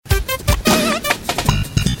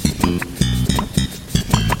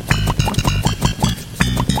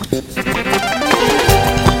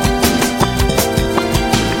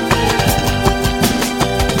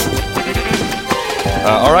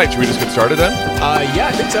right, should we just get started then? Yeah,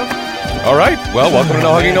 I think so. All right, well, welcome to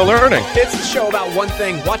No Hugging, No Learning. It's a show about one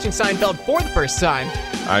thing, watching Seinfeld for the first time.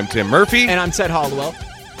 I'm Tim Murphy. And I'm Seth Hollowell.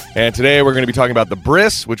 And today we're going to be talking about The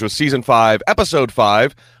Briss, which was Season 5, Episode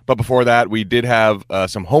 5. But before that, we did have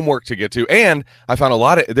some homework to get to. And I found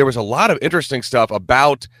there was a lot of interesting stuff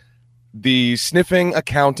about the sniffing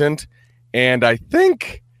accountant. And I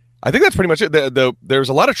think that's pretty much it. There's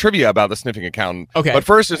a lot of trivia about the sniffing accountant. Okay. But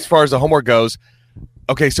first, as far as the homework goes,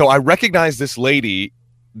 okay, so I recognize this lady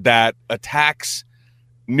that attacks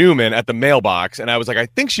Newman at the mailbox, and I was like, I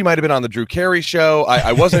think she might have been on the Drew Carey show.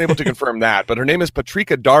 I wasn't able to confirm that, but her name is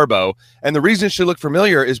Patrika Darbo, and the reason she looked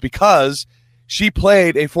familiar is because she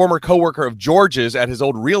played a former coworker of George's at his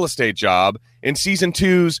old real estate job in Season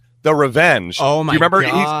 2's The Revenge. Oh my Do you remember?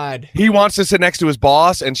 God. He wants to sit next to his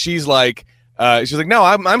boss, and she's like, no,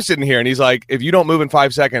 I'm sitting here. And he's like, if you don't move in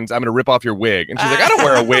 5 seconds, I'm going to rip off your wig. And she's like, I don't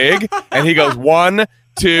wear a wig. And he goes, 1,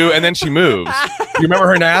 2, and then she moves. You remember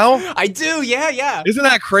her now? I do, yeah. Isn't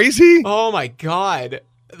that crazy? Oh my God.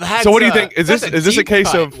 So what do you think? Is this a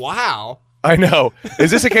case of... Wow. I know.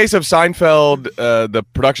 Is this a case of Seinfeld, the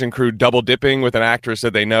production crew double dipping with an actress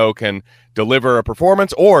that they know can deliver a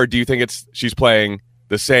performance? Or do you think she's playing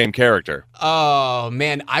the same character? Oh,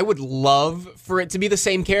 man. I would love for it to be the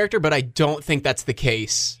same character, but I don't think that's the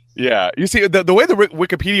case. Yeah. You see, the way the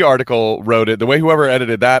Wikipedia article wrote it, the way whoever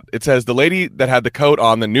edited that, it says the lady that had the coat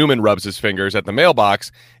on the Newman rubs his fingers at the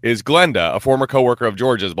mailbox is Glenda, a former coworker of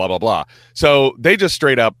George's, blah, blah, blah. So they just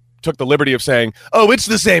straight up took the liberty of saying, oh, it's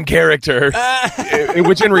the same character,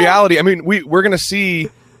 which in reality, I mean, we're going to see,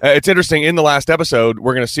 it's interesting, in the last episode,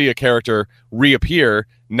 we're going to see a character reappear,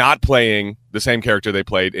 not playing the same character they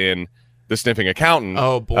played in The Sniffing Accountant.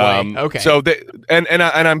 Oh, boy. Okay. So,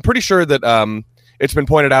 I'm pretty sure that it's been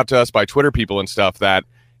pointed out to us by Twitter people and stuff that,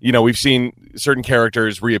 you know, we've seen certain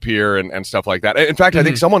characters reappear and stuff like that. In fact, I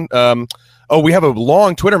think someone, we have a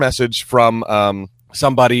long Twitter message from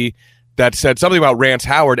somebody that said something about Rance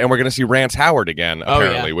Howard, and we're going to see Rance Howard again,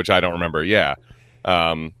 apparently, which I don't remember. Yeah.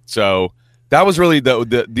 So that was really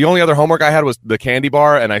the only other homework I had was the candy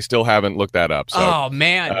bar, and I still haven't looked that up. So, oh,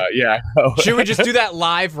 man. Yeah. Should we just do that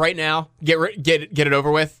live right now? Get it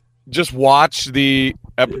over with? Just watch the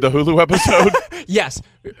Hulu episode? Yes.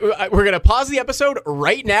 We're going to pause the episode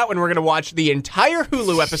right now, and we're going to watch the entire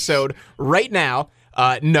Hulu episode right now.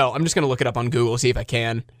 No, I'm just going to look it up on Google, see if I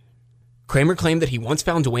can. Kramer claimed that he once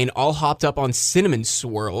found Dwayne all hopped up on cinnamon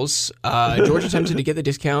swirls. George attempted to get the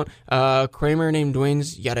discount. Kramer named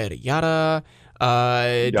Dwayne's yada yada yada.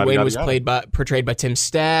 Dwayne was portrayed by Tim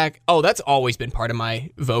Stack. Oh, that's always been part of my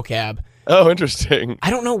vocab. Oh, interesting.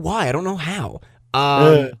 I don't know why. I don't know how.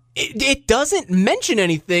 It doesn't mention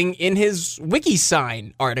anything in his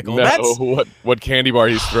WikiSign article. No, that's what candy bar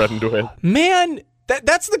he's threatened with. Man,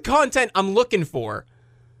 that's the content I'm looking for.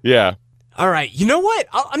 Yeah. All right, you know what?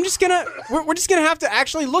 We're just gonna have to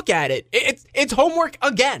actually look at it. It's homework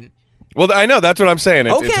again. Well, I know that's what I'm saying.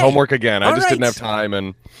 It's Okay. homework again. I just right. didn't have time,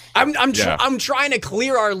 and I'm trying to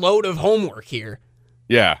clear our load of homework here.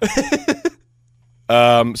 yeah.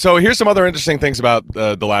 So here's some other interesting things about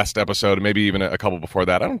the last episode, and maybe even a couple before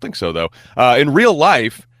that. I don't think so, though. In real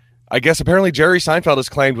life, I guess apparently Jerry Seinfeld has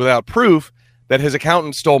claimed without proof that his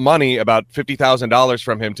accountant stole money, about $50,000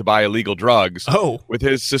 from him to buy illegal drugs. Oh. With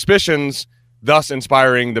his suspicions thus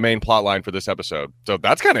inspiring the main plot line for this episode. So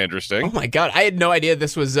that's kind of interesting. Oh my God, I had no idea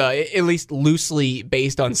this was at least loosely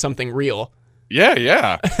based on something real.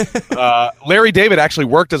 Yeah. Larry David actually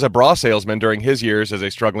worked as a bra salesman during his years as a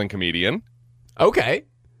struggling comedian. Okay.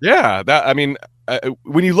 Yeah,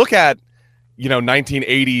 when you look at,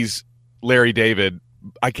 1980s Larry David,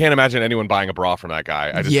 I can't imagine anyone buying a bra from that guy.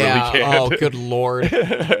 I just really can't. Oh, good Lord.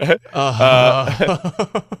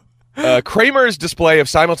 Kramer's display of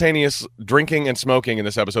simultaneous drinking and smoking in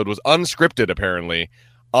this episode was unscripted, apparently.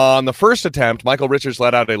 On the first attempt, Michael Richards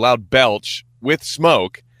let out a loud belch with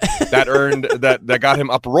smoke that got him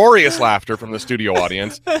uproarious laughter from the studio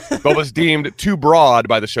audience, but was deemed too broad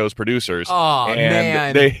by the show's producers. Oh,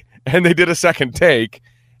 man. They did a second take,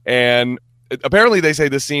 and apparently they say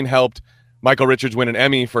this scene helped Michael Richards win an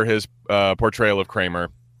Emmy for his portrayal of Kramer.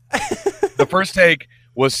 The first take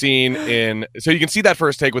was seen so you can see that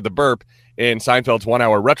first take with the burp in Seinfeld's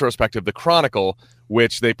 1-hour retrospective, The Chronicle,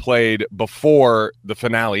 which they played before the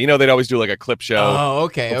finale. They'd always do like a clip show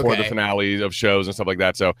before the finale of shows and stuff like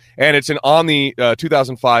that. So, and it's on the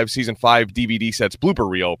 2005 season 5 DVD set's blooper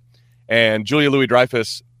reel. And Julia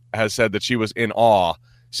Louis-Dreyfus has said that she was in awe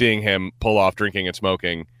seeing him pull off drinking and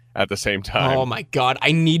smoking at the same time. Oh my God,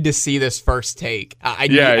 I need to see this first take. I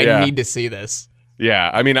need to see this.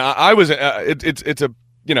 Yeah, I mean, I was.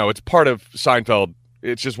 It's part of Seinfeld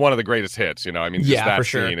it's just one of the greatest hits. I mean, just Yeah, that for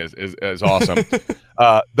sure. scene is awesome.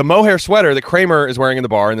 The mohair sweater that Kramer is wearing in the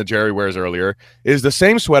bar and that Jerry wears earlier is the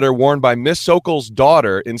same sweater worn by Miss Sokol's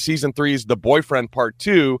daughter in season 3's The Boyfriend Part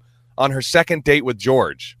 2 on her second date with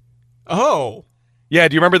George. Oh. Yeah,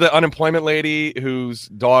 do you remember the unemployment lady whose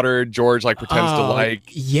daughter George pretends to like?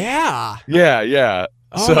 Yeah. Yeah.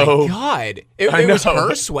 Oh So my God. It I was know.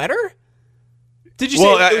 her sweater? Did you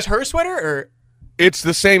Well, say it was her sweater or? it's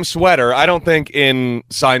the same sweater. I don't think in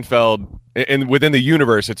Seinfeld, within the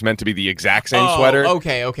universe, it's meant to be the exact same sweater.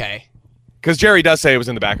 Okay. Because Jerry does say it was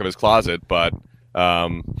in the back of his closet, but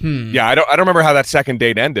yeah, I don't remember how that second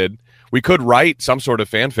date ended. We could write some sort of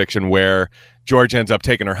fan fiction where George ends up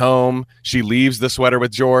taking her home. She leaves the sweater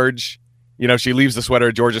with George. She leaves the sweater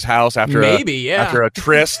at George's house after after a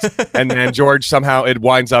tryst, and then George somehow it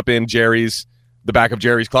winds up in the back of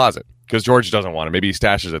Jerry's closet because George doesn't want it. Maybe he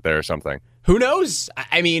stashes it there or something. Who knows?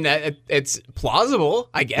 I mean, it's plausible,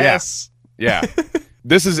 I guess. Yeah.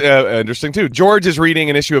 This is interesting, too. George is reading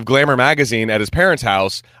an issue of Glamour magazine at his parents'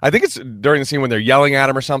 house. I think it's during the scene when they're yelling at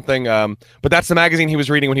him or something. But that's the magazine he was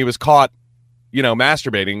reading when he was caught,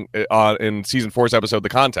 masturbating in season 4's episode, The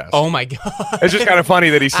Contest. Oh, my God. It's just kind of funny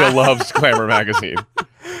that he still loves Glamour magazine.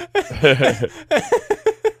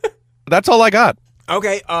 That's all I got.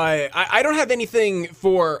 Okay, I don't have anything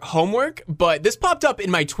for homework, but this popped up in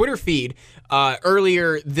my Twitter feed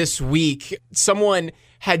earlier this week. Someone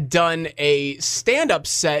had done a stand-up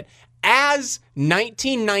set as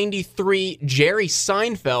 1993 Jerry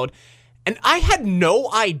Seinfeld, and I had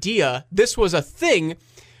no idea this was a thing,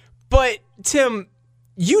 but Tim,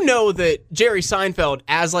 you know that Jerry Seinfeld,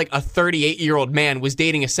 as a 38-year-old man, was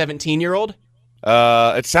dating a 17-year-old?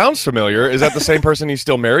 It sounds familiar. Is that the same person he's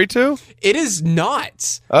still married to? It is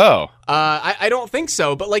not. Oh. I don't think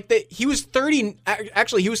so, but he was 30,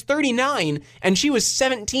 actually he was 39 and she was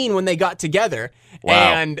 17 when they got together.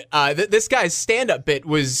 Wow. And this guy's stand-up bit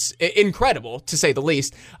was incredible, to say the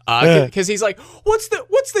least, because he's like, what's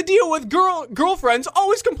the deal with girlfriends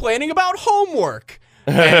always complaining about homework?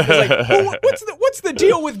 And he's like, well, what's the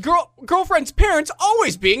deal with girlfriends' parents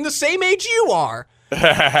always being the same age you are?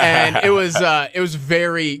 And it was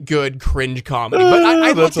very good cringe comedy. But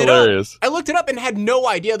I looked it up. I looked it up and had no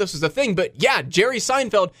idea this was a thing. But yeah, Jerry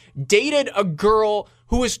Seinfeld dated a girl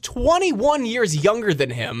who was 21 years younger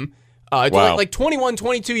than him. Wow. Like 21,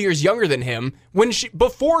 22 years younger than him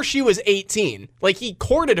before she was 18. Like he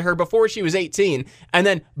courted her before she was 18, and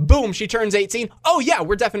then boom, she turns 18. Oh yeah,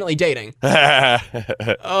 we're definitely dating. It's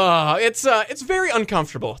very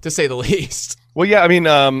uncomfortable, to say the least. Well, yeah, I mean,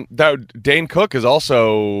 Dane Cook is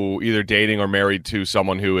also either dating or married to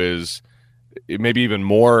someone who is maybe even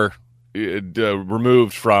more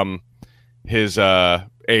removed from his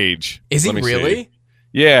age. Is he really? See.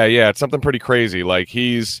 Yeah, it's something pretty crazy. Like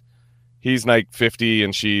he's like 50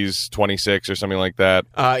 and she's 26 or something like that.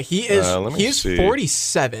 He is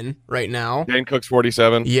 47 right now. Dane Cook's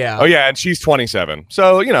 47. Yeah. Oh yeah, and she's 27.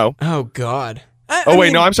 So Oh God.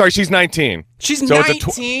 I'm sorry. She's 19. She's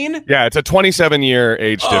 19? Yeah, it's a 27-year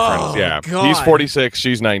age difference. Yeah. God. He's 46.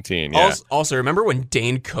 She's 19. Yeah. Also, remember when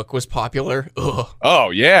Dane Cook was popular? Ugh. Oh,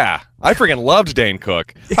 yeah. I freaking loved Dane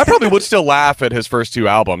Cook. I probably would still laugh at his first 2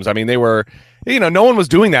 albums. I mean, they were, no one was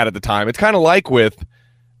doing that at the time. It's kind of like with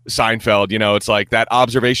Seinfeld, it's like that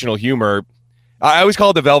observational humor. I always call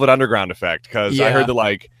it the Velvet Underground effect because I heard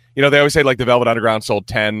that, they always say, the Velvet Underground sold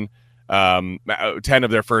 10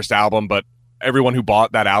 of their first album, but everyone who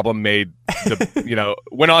bought that album made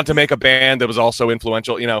went on to make a band that was also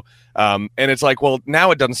influential, and it's like, well,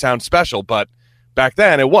 now it doesn't sound special, but back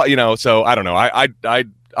then it was, so I don't know.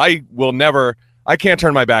 I will never, I can't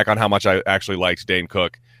turn my back on how much I actually liked Dane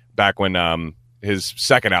Cook back when his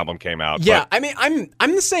second album came out. Yeah, but, I mean,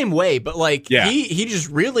 I'm the same way, but he just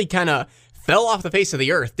really kind of fell off the face of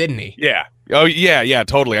the earth, didn't he? Yeah. Oh yeah,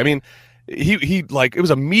 totally. I mean, he it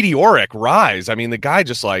was a meteoric rise. I mean, the guy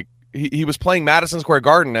just he was playing Madison Square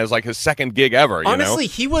Garden as his second gig ever. Honestly,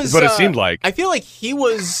 he was. Is what it seemed like. I feel like he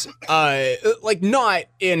was not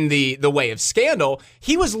in the way of Scandal.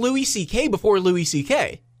 He was Louis C.K. before Louis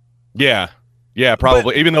C.K. Yeah,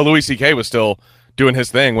 probably. Even though Louis C.K. was still doing his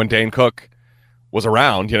thing when Dane Cook was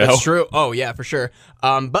around. That's true. Oh yeah, for sure.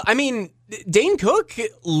 But I mean, Dane Cook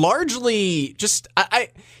largely just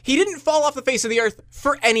he didn't fall off the face of the earth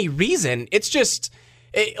for any reason. It's just.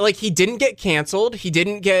 He didn't get canceled. He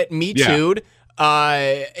didn't get Me Too'd.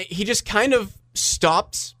 He just kind of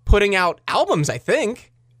stopped putting out albums, I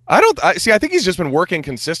think. I think he's just been working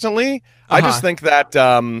consistently. I just think that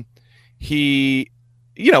he,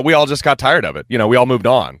 we all just got tired of it. We all moved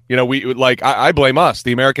on. I blame us,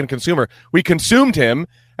 the American consumer. We consumed him,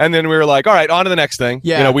 And then we were like, all right, on to the next thing.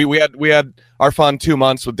 Yeah. You know, we had our fun 2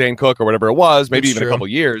 months with Dane Cook or whatever it was, maybe That's even true. a couple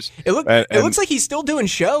years. It looks like he's still doing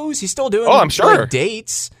shows. He's still doing I'm sure. like,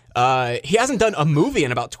 dates. He hasn't done a movie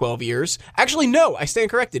in about 12 years. Actually, no, I stand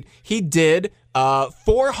corrected. He did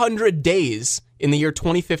 400 Days in the year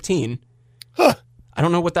 2015. Huh. I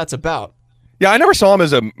don't know what that's about. Yeah, I never saw him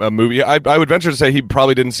as a movie. I would venture to say he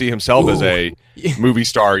probably didn't see himself as a movie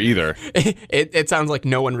star either. It sounds like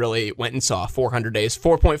no one really went and saw 400 Days.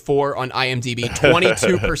 4.4 on IMDb,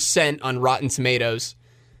 22% on Rotten Tomatoes.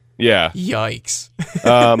 Yeah. Yikes.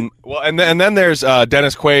 Well, and then there's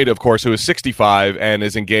Dennis Quaid, of course, who is 65 and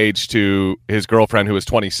is engaged to his girlfriend, who is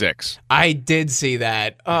 26. I did see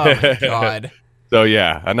that. Oh, my God. So,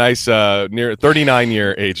 yeah, a nice near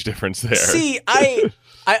 39-year age difference there. See, I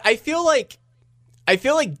feel like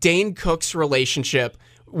Dane Cook's relationship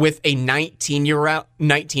with a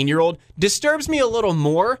 19-year-old disturbs me a little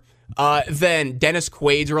more than Dennis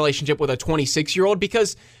Quaid's relationship with a 26-year-old,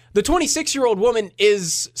 because the 26-year-old woman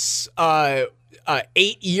is 8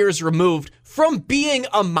 years removed from being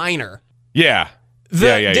a minor. Yeah.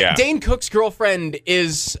 Yeah. Dane Cook's girlfriend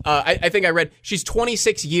is, I think I read, she's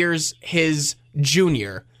 26 years his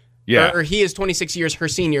junior. Yeah. Or he is 26 years her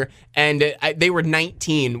senior, and they were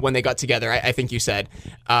 19 when they got together, I think you said.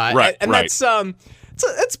 Right. And that's kind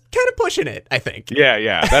of pushing it, I think.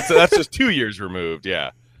 Yeah. That's just 2 years removed,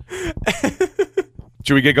 yeah.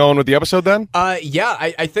 Should we get going with the episode then? Yeah,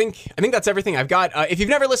 I think that's everything I've got. If you've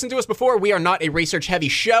never listened to us before, we are not a research heavy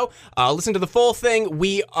show. Listen to the full thing.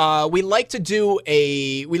 We like to do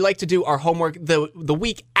our homework the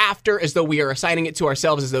week after, as though we are assigning it to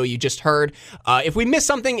ourselves, as though you just heard. If we miss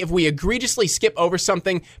something, if we egregiously skip over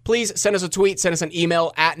something, please send us a tweet, send us an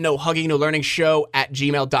email at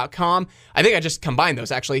nohuggingnolearningshow@gmail.com. I think I just combined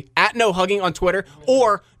those, actually. At nohugging on Twitter,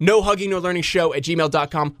 or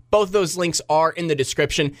nohuggingnolearningshow@gmail.com. Both of those links are in the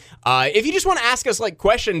description. If you just want to ask us like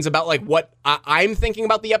questions about like what I'm thinking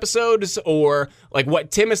about the episodes, or like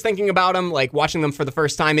what Tim is thinking about them, like watching them for the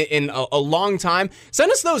first time in a long time,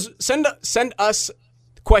 send us those. Send us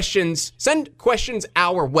questions. Send questions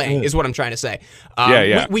our way is what I'm trying to say.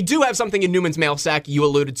 Yeah. We do have something in Newman's mail sack. You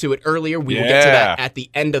alluded to it earlier. We will get to that at the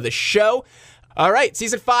end of the show. All right,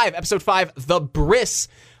 Season 5, Episode 5, The Briss.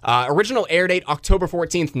 Original air date, October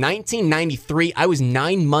 14th, 1993. I was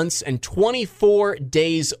 9 months and 24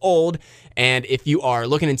 days old. And if you are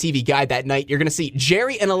looking in TV Guide that night, you're going to see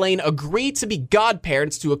Jerry and Elaine agree to be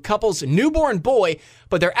godparents to a couple's newborn boy,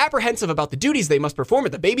 but they're apprehensive about the duties they must perform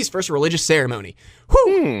at the baby's first religious ceremony.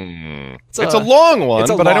 Whew. It's a long one,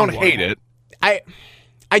 but I don't hate it. I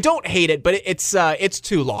don't hate it, but it's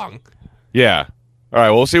too long. Yeah. All right,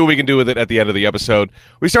 well, we'll see what we can do with it at the end of the episode.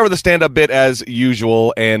 We start with a stand-up bit as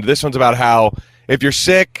usual, and this one's about how if you're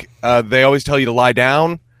sick, they always tell you to lie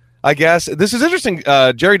down, I guess. This is interesting.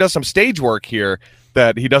 Jerry does some stage work here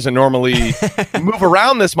that he doesn't normally move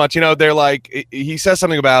around this much. You know, they're like, he says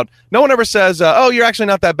something about, no one ever says, oh, you're actually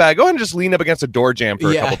not that bad. Go ahead and just lean up against a door jamb for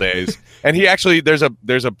a couple days. And he actually, there's a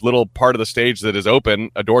little part of the stage that is open,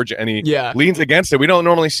 a door jamb, and he leans against it. We don't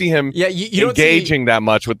normally see him you engaging that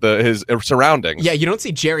much with his surroundings. Yeah, you don't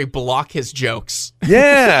see Jerry block his jokes.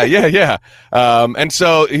 Yeah. And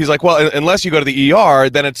so he's like, well, unless you go to the ER,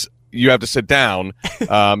 then you have to sit down,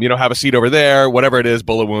 have a seat over there, whatever it is,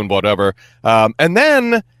 bullet wound, whatever. And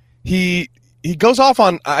then he goes off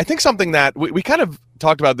on, I think, something that we kind of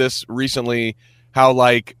talked about this recently, how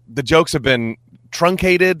like the jokes have been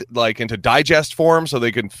truncated like into digest form so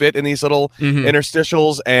they can fit in these little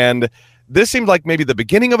interstitials. And this seemed like maybe the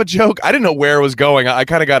beginning of a joke. I didn't know where it was going. I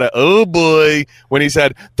kind of got oh boy, when he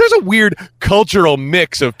said, there's a weird cultural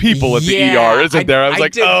mix of people at the ER, isn't there? I was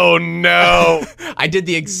like, oh no. I did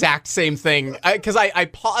the exact same thing because I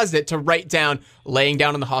paused it to write down laying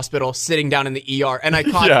down in the hospital, sitting down in the ER, and I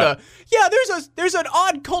caught there's an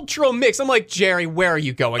odd cultural mix. I'm like, Jerry, where are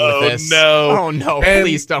you going with this? Oh no, and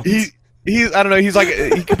please don't. I don't know. He's like,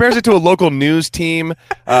 he compares it to a local news team.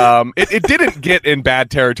 It didn't get in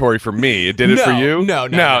bad territory for me. It did it for you? No.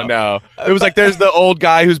 It was like, there's the old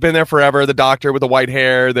guy who's been there forever, the doctor with the white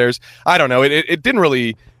hair. I don't know. It didn't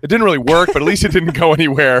really work, but at least it didn't go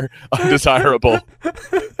anywhere undesirable.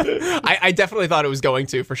 I definitely thought it was going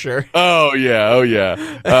to, for sure. Oh yeah.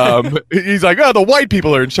 He's like, the white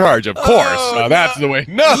people are in charge, of course. That's the way.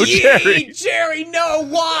 No, Jerry, no,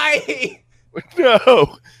 why?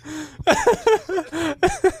 No.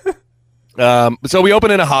 So we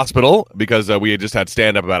open in a hospital because we had just had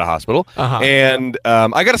stand-up about a hospital. And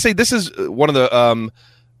I gotta say, this is one of the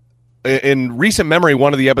in recent memory,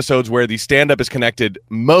 one of the episodes where the stand-up is connected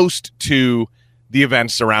most to the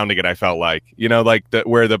events surrounding it. I felt like, like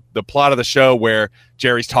where the plot of the show, where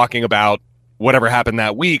Jerry's talking about whatever happened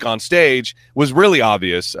that week on stage was really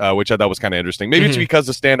obvious, which I thought was kind of interesting. Maybe it's because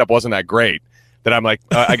the stand-up wasn't that great that I'm like,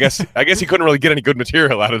 I guess he couldn't really get any good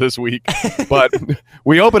material out of this week. But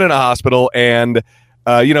we open in a hospital, and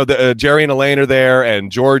Jerry and Elaine are there,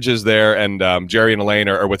 and George is there, and Jerry and Elaine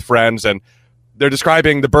are with friends, and they're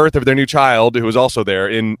describing the birth of their new child, who was also there,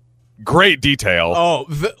 in great detail. Oh,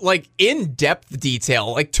 like in-depth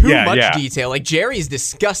detail, like too much detail. Like Jerry's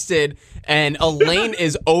disgusted, and Elaine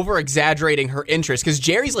is over-exaggerating her interest because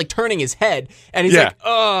Jerry's like turning his head, and he's like,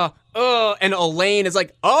 and Elaine is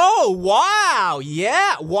like, oh, wow,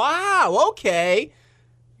 yeah, wow, okay.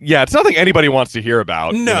 Yeah, it's nothing anybody wants to hear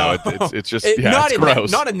about. No, it's just it's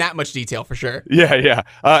gross. Not in that much detail for sure. Yeah.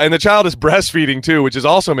 And the child is breastfeeding too, which is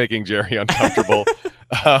also making Jerry uncomfortable.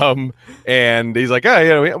 And he's like, hey,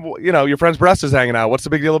 your friend's breast is hanging out. What's the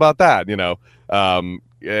big deal about that? And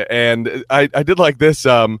I did like this.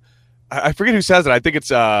 I forget who says it. I think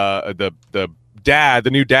it's the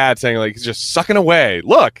new dad saying like he's just sucking away.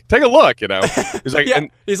 Look, take a look. He's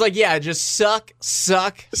like, just suck.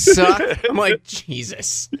 I'm like,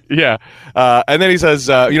 Jesus. Yeah. And then he says,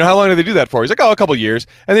 how long do they do that for? He's like, a couple years.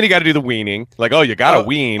 And then you got to do the weaning. Like, you got to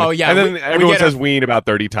wean. Oh yeah. And then everyone says wean about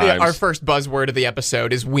 30 times. Yeah, our first buzzword of the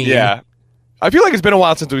episode is wean. Yeah. I feel like it's been a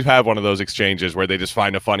while since we've had one of those exchanges where they just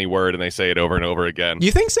find a funny word and they say it over and over again.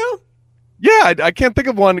 You think so? Yeah, I can't think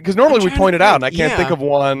of one because normally we point it out, and I can't think of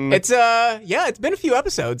one. It's been a few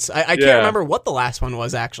episodes. I can't remember what the last one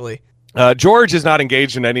was actually. George is not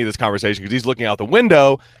engaged in any of this conversation because he's looking out the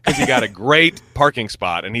window because he got a great parking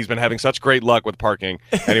spot, and he's been having such great luck with parking,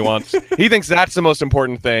 and he thinks that's the most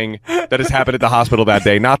important thing that has happened at the hospital that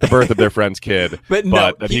day, not the birth of their friend's kid,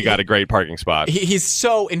 but that he got a great parking spot. He's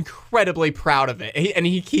so incredibly proud of it, and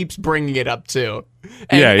he keeps bringing it up too.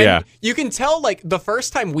 And you can tell, like, the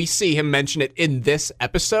first time we see him mention it in this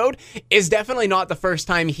episode is definitely not the first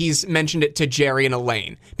time he's mentioned it to Jerry and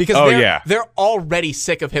Elaine. Because they're already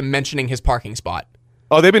sick of him mentioning his parking spot.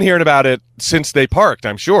 Oh, they've been hearing about it since they parked,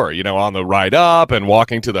 I'm sure. On the ride up and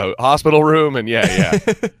walking to the hospital room. And yeah.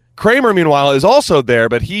 Kramer, meanwhile, is also there,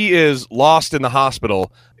 but he is lost in the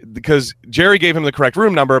hospital because Jerry gave him the correct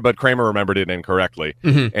room number, but Kramer remembered it incorrectly.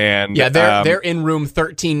 Mm-hmm. And they're in room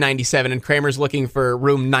 1397, and Kramer's looking for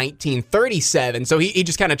room 1937. So he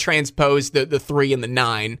just kind of transposed the 3 and the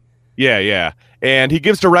 9. Yeah. And he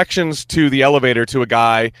gives directions to the elevator to a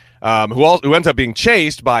guy who ends up being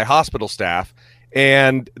chased by hospital staff.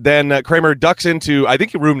 And then Kramer ducks into, I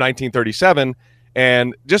think, room 1937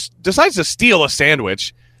 and just decides to steal a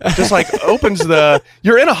sandwich. Just like opens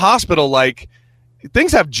you're in a hospital, like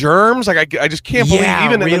things have germs. Like I just can't believe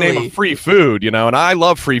even in the name of free food, and I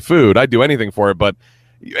love free food. I'd do anything for it. But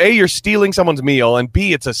A, you're stealing someone's meal, and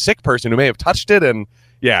B, it's a sick person who may have touched it. And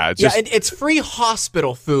and it's free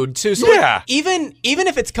hospital food too. So like, even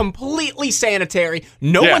if it's completely sanitary,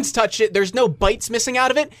 no one's touched it. There's no bites missing out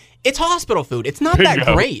of it. It's hospital food. It's not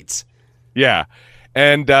that great. Yeah.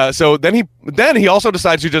 And so then he also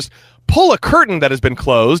decides to just pull a curtain that has been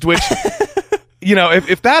closed, which,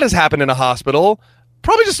 if that has happened in a hospital,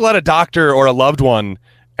 probably just let a doctor or a loved one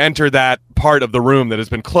enter that part of the room that has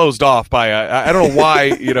been closed off by I don't know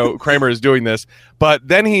why, Kramer is doing this, but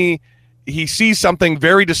then he sees something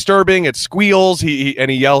very disturbing. It squeals. He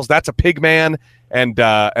yells, "That's a pig man," and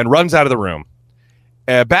runs out of the room.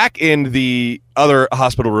 Back in the other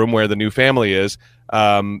hospital room where the new family is,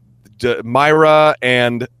 Myra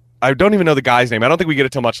and I don't even know the guy's name. I don't think we get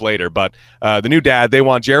it till much later, but the new dad, they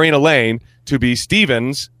want Jerry and Elaine to be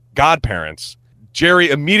Steven's godparents.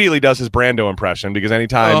 Jerry immediately does his Brando impression because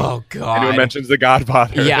anytime anyone mentions the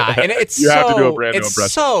Godfather, and it's you have to do a Brando impression.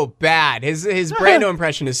 It's so bad. His Brando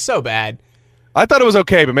impression is so bad. I thought it was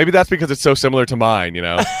okay, but maybe that's because it's so similar to mine,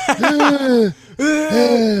 Never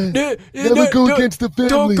go against the family.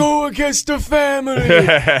 Don't go against the family.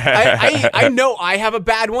 I know I have a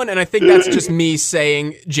bad one, and I think that's just me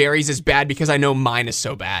saying Jerry's is bad because I know mine is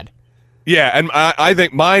so bad. Yeah, and I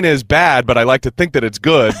think mine is bad, but I like to think that it's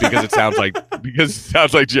good because it sounds like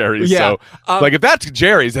Jerry's. Yeah. So, like if that's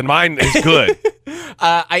Jerry's, then mine is good.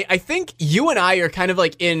 I think you and I are kind of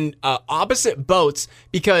like in opposite boats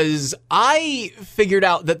because I figured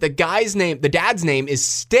out that the dad's name is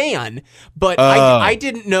Stan, but I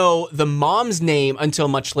didn't know the mom's name until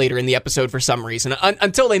much later in the episode for some reason.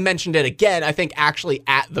 Until they mentioned it again, I think actually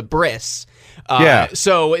at the bris.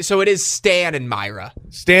 So it is Stan and Myra.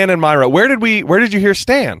 Stan and Myra. Where did you hear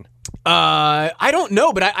Stan? I don't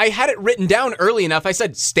know, but I had it written down early enough. I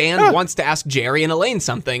said Stan wants to ask Jerry and Elaine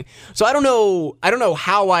something. So I don't know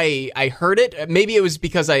how I heard it. Maybe it was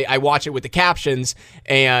because I watch it with the captions,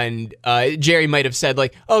 and Jerry might have said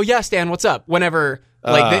like, "Oh yeah, Stan, what's up?" Whenever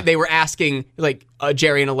they were asking like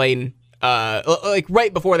Jerry and Elaine like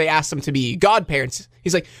right before they asked them to be godparents,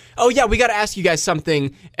 he's like, "Oh yeah, we got to ask you guys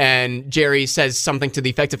something." And Jerry says something to the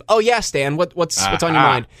effect of, "Oh yeah, Stan, what's on your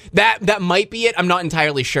mind?" That might be it. I'm not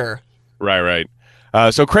entirely sure. Right.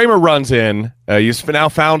 So Kramer runs in. He's now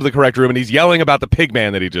found the correct room, and he's yelling about the pig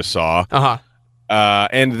man that he just saw.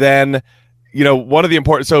 And then, one of the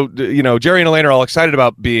important. So, Jerry and Elaine are all excited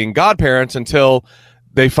about being godparents until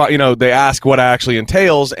they ask what it actually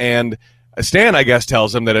entails, and Stan, I guess,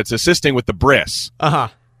 tells them that it's assisting with the bris.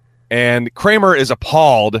 And Kramer is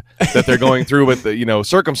appalled that they're going through with the,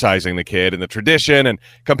 circumcising the kid and the tradition, and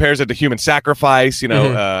compares it to human sacrifice,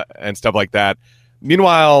 and stuff like that.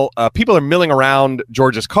 Meanwhile, people are milling around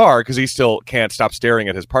George's car because he still can't stop staring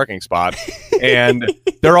at his parking spot. And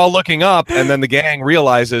they're all looking up, and then the gang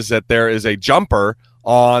realizes that there is a jumper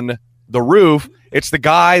on the roof. It's the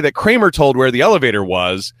guy that Kramer told where the elevator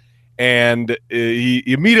was, and he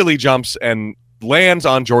immediately jumps and lands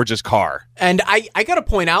on George's car. And I got to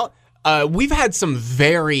point out, we've had some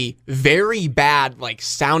very, very bad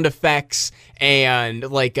sound effects and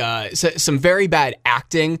some very bad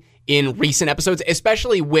acting in recent episodes,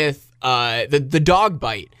 especially with the dog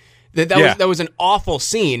bite. That was an awful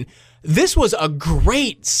scene. This was a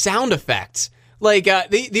great sound effect.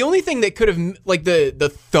 The only thing that could have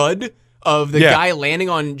the thud of the guy landing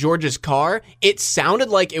on George's car, it sounded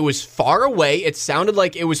like it was far away. It sounded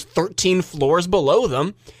like it was 13 floors below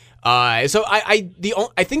them. So I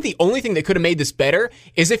think the only thing that could have made this better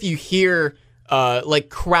is if you hear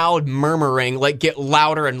crowd murmuring get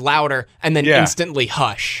louder and louder and then instantly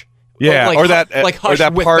hush. Yeah, or that or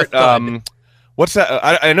that part. What's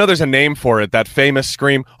that? I know there's a name for it. That famous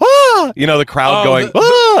scream. Ah! The crowd going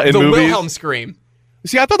in the movies. Wilhelm scream.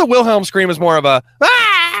 See, I thought the Wilhelm scream was more of a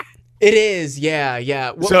ah! It is, yeah.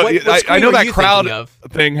 What I know that crowd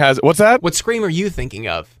thing has. What's that? What scream are you thinking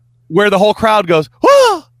of? Where the whole crowd goes.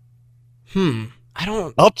 Ah! I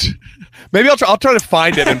don't. Maybe I'll try to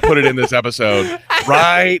find it and put it in this episode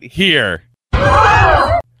right here.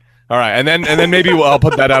 All right, and then maybe I'll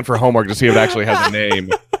put that down for homework to see if it actually has a name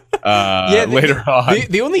later on.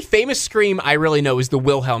 The only famous scream I really know is the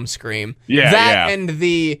Wilhelm scream. And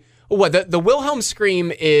the Wilhelm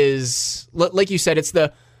scream is like you said, it's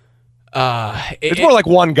the it's more like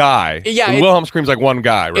one guy. Yeah, the Wilhelm scream's like one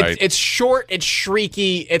guy, right? It's short, it's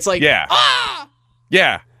shrieky, it's like ah!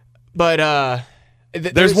 Yeah. But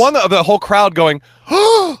there's one of the whole crowd going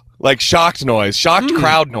like shocked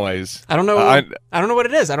crowd noise. I don't know. I don't know what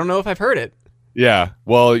it is. I don't know if I've heard it. Yeah.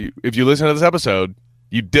 Well, if you listen to this episode,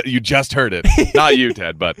 you just heard it. Not you,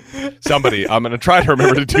 Ted, but somebody. I'm going to try to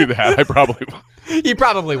remember to do that. I probably won't. You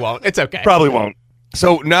probably won't. It's okay. Probably won't.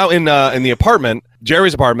 So now in the apartment,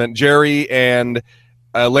 Jerry's apartment, Jerry and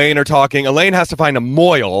Elaine are talking. Elaine has to find a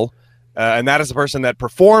mohel. And that is the person that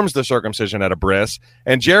performs the circumcision at a bris.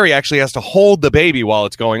 And Jerry actually has to hold the baby while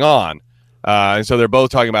it's going on. And so they're both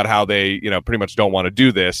talking about how they, pretty much don't want to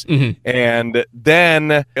do this. And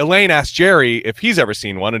then Elaine asks Jerry if he's ever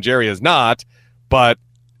seen one, and Jerry has not, but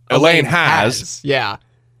Elaine has. Yeah.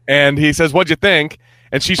 And he says, "What'd you think?"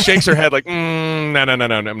 And she shakes her head like, no,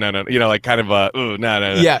 like kind of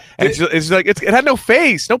no. Yeah. And it's like, it had no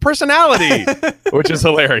face, no personality, which is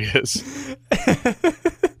hilarious.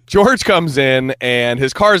 George comes in and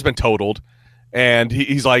his car has been totaled. And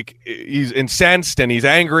he's incensed and he's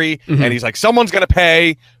angry and he's like, someone's going to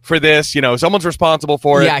pay for this. Someone's responsible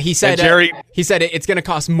for it. Yeah, he said, he said it's going to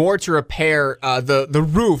cost more to repair the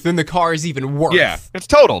roof than the car is even worth. Yeah, it's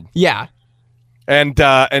totaled. Yeah.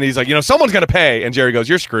 And he's like, someone's going to pay. And Jerry goes,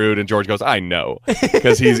 "You're screwed." And George goes, "I know."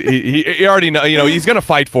 Because he already know, he's going to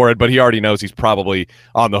fight for it, but he already knows he's probably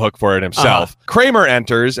on the hook for it himself. Kramer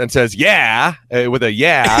enters and says, "Yeah," with a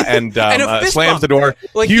yeah, and slams pump. The door.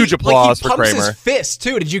 Huge applause for Kramer. He pumps his fist,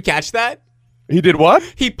 too. Did you catch that? He did what?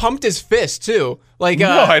 He pumped his fist, too. No,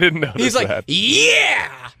 I didn't notice he's like, that.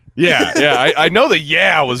 Yeah! Yeah. I know the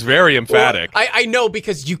yeah was very emphatic. Well, I know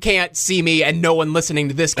because you can't see me and no one listening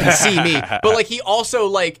to this can see me. But he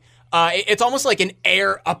also it's almost like an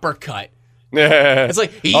air uppercut. It's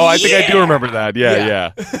like, I think I do remember that.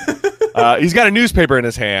 Yeah. He's got a newspaper in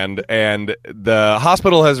his hand, and the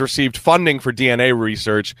hospital has received funding for DNA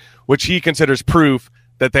research, which he considers proof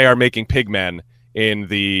that they are making pigmen in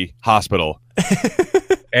the hospital.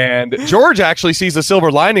 And George actually sees the silver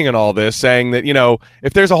lining in all this, saying that,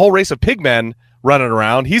 if there's a whole race of pigmen running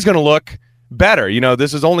around, he's going to look better.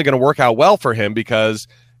 This is only going to work out well for him because,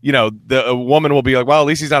 a woman will be like, well, at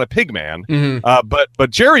least he's not a pig man. But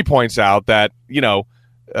Jerry points out that,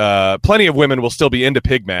 plenty of women will still be into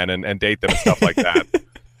pigmen and date them and stuff like that.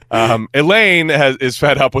 Elaine is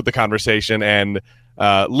fed up with the conversation and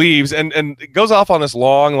leaves and goes off on this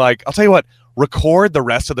long, I'll tell you what, record the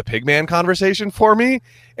rest of the Pigman conversation for me,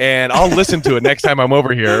 and I'll listen to it next time I'm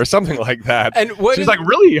over here or something like that. And she's like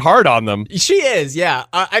really hard on them. She is, yeah.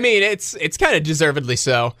 I mean, it's kind of deservedly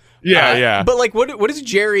so. Yeah. But like, what does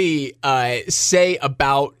Jerry say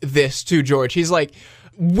about this to George? He's like,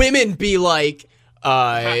 women be like, he's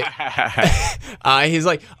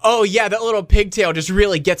like, oh yeah, that little pigtail just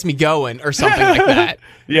really gets me going, or something like that.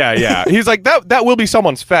 Yeah. He's like, that will be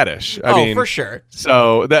someone's fetish. I mean, for sure.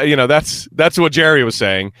 So that that's what Jerry was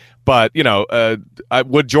saying. But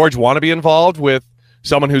would George want to be involved with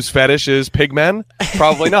someone whose fetish is pigmen?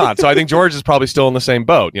 Probably not. So I think George is probably still in the same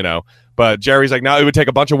boat. But Jerry's like, no, it would take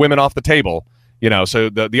a bunch of women off the table. So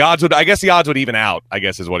the odds would, I guess the odds would even out, I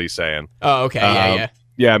guess is what he's saying. Oh, okay. Yeah.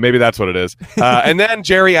 Yeah, maybe that's what it is. And then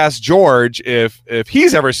Jerry asked George if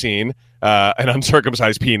he's ever seen an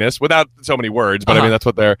uncircumcised penis, without so many words, but I mean that's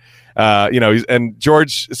what they're, and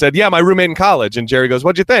George said, yeah, my roommate in college. And Jerry goes,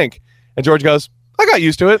 what'd you think? And George goes, I got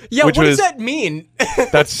used to it. Yeah, what does that mean?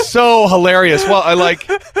 That's so hilarious. Well, I like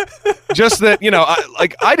just that,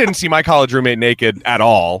 I didn't see my college roommate naked at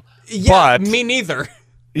all. Yeah, but, me neither.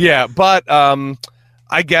 Yeah, but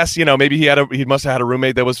I guess, maybe he must have had a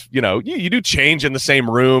roommate that was, you do change in the same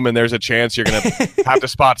room, and there's a chance you're going to have to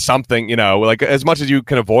spot something, like as much as you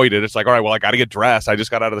can avoid it. It's like, all right, well, I got to get dressed. I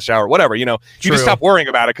just got out of the shower, whatever, you just stop worrying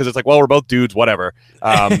about it because it's like, well, we're both dudes, whatever.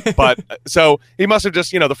 But so he must have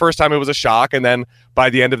just, the first time it was a shock. And then by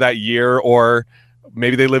the end of that year, or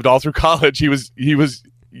maybe they lived all through college,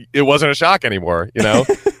 it wasn't a shock anymore.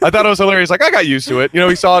 I thought it was hilarious. Like, I got used to it.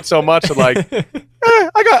 He saw it so much and like,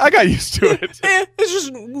 I got used to it. It's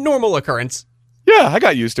just normal occurrence. Yeah, I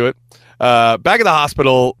got used to it. Back at the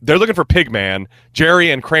hospital, they're looking for Pigman.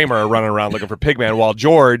 Jerry and Kramer are running around looking for Pigman, while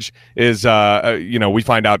George is, we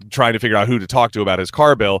find out trying to figure out who to talk to about his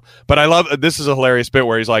car bill. But I love, this is a hilarious bit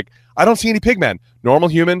where he's like, I don't see any Pigman. Normal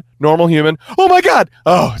human. Oh my God.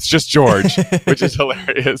 Oh, it's just George, which is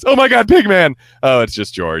hilarious. Oh my God, Pigman. Oh, it's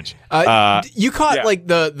just George. You caught like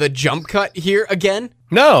the jump cut here again?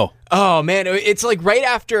 No. Oh man, it's like right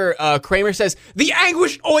after Kramer says, the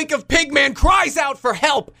anguished oink of Pigman cries out for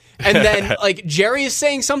help. And then like Jerry is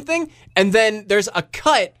saying something, and then there's a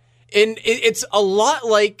cut. And it's a lot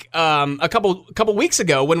like a couple weeks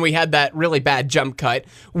ago when we had that really bad jump cut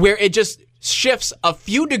where it just shifts a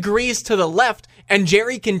few degrees to the left and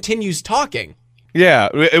Jerry continues talking. Yeah,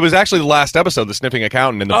 it was actually the last episode, the sniffing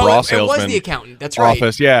accountant in the bra salesman. It was the accountant. That's right.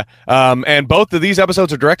 Office, yeah. And both of these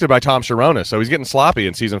episodes are directed by Tom Sharonis, so he's getting sloppy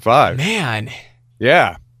in season 5. Man.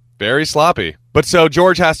 Yeah, very sloppy. But so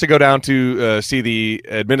George has to go down to see the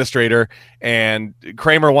administrator, and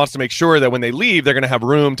Kramer wants to make sure that when they leave, they're going to have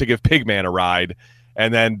room to give Pigman a ride.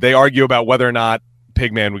 And then they argue about whether or not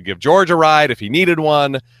Pigman would give George a ride if he needed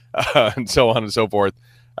one, and so on and so forth.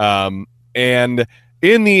 And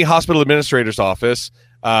in the hospital administrator's office,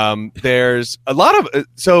 there's a lot of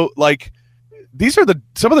these are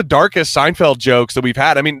some of the darkest Seinfeld jokes that we've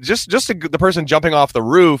had. I mean, just the person jumping off the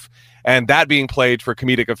roof and that being played for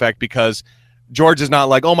comedic effect, because George is not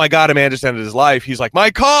like, oh my God, a man just ended his life. He's like, my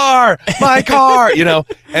car.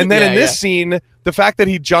 And then in this scene, the fact that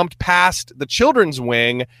he jumped past the children's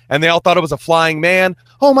wing and they all thought it was a flying man.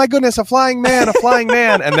 Oh my goodness, a flying man.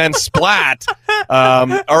 And then splat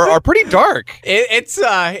are pretty dark.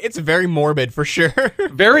 It's very morbid for sure.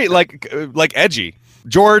 Very like edgy.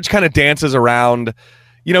 George kind of dances around.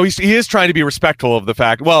 He is trying to be respectful of the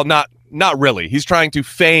fact. Well, not really. He's trying to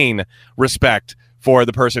feign respect for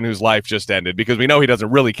the person whose life just ended, because we know he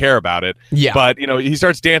doesn't really care about it. Yeah. But, he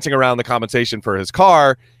starts dancing around the compensation for his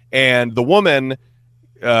car, and the woman,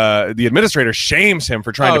 the administrator, shames him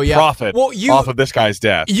for trying to profit off of this guy's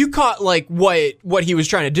death. You caught like what he was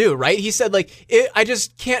trying to do, right? He said like, I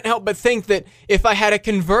just can't help but think that if I had a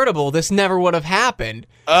convertible, this never would have happened.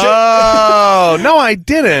 Oh, no, I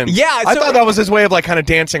didn't. Yeah. I thought that was his way of like kind of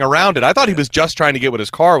dancing around it. I thought he was just trying to get what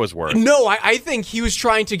his car was worth. No, I think he was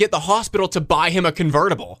trying to get the hospital to buy him a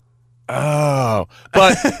convertible. Oh,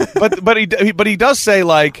 but he does say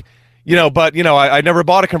like, I never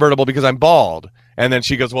bought a convertible because I'm bald. And then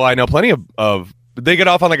she goes, well, I know plenty of they get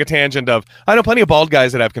off on like a tangent of, I know plenty of bald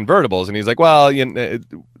guys that have convertibles. And he's like, well,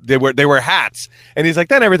 they wear hats. And he's like,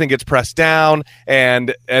 then everything gets pressed down,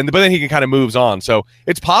 but then he kind of moves on. So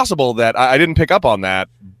it's possible that I didn't pick up on that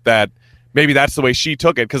maybe that's the way she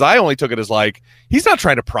took it, because I only took it as like, he's not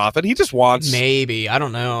trying to profit. He just wants maybe, I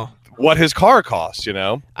don't know, what his car costs,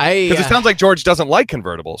 because it sounds like George doesn't like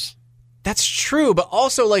convertibles. That's true, but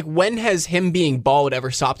also, like, when has him being bald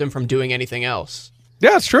ever stopped him from doing anything else?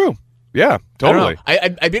 Yeah, it's true. Yeah, totally.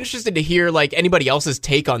 I'd be interested to hear, like, anybody else's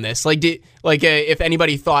take on this. Like, if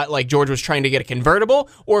anybody thought, like, George was trying to get a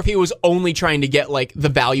convertible, or if he was only trying to get, like, the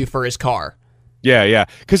value for his car. Yeah.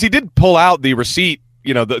 Because he did pull out the receipt,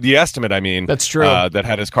 the estimate, I mean. That's true. That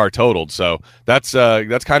had his car totaled. So that's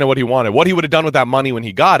kind of what he wanted. What he would have done with that money when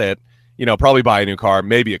he got it, probably buy a new car,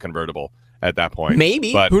 maybe a convertible at that point.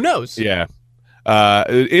 Maybe. But, who knows? Yeah.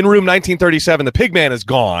 In room 1937, the Pigman is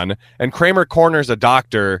gone, and Kramer corners a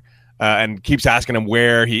doctor and keeps asking him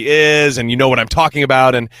where he is, and you know what I'm talking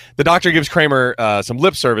about. And the doctor gives Kramer some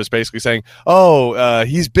lip service, basically saying,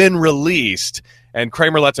 he's been released. And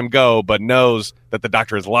Kramer lets him go, but knows that the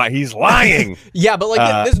doctor is lying. He's lying. Yeah, but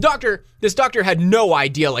like this doctor had no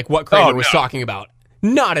idea like what Kramer was talking about.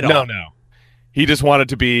 Not at all. No. He just wanted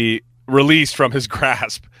to be released from his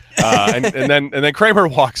grasp. And then Kramer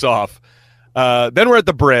walks off. Then we're at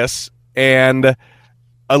the Briss, and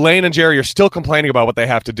Elaine and Jerry are still complaining about what they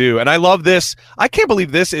have to do. And I love this. I can't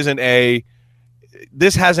believe this hasn't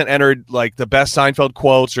entered like the best Seinfeld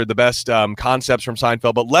quotes or the best concepts from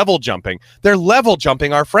Seinfeld, but level jumping. They're level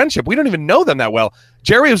jumping our friendship. We don't even know them that well.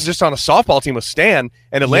 Jerry was just on a softball team with Stan,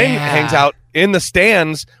 and Elaine hangs out in the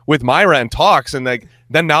stands with Myra and talks, and then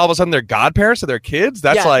now all of a sudden they're godparents to their kids.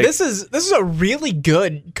 That's this is a really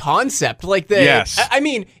good concept. Like yes. I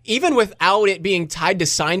mean, even without it being tied to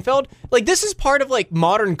Seinfeld, like this is part of like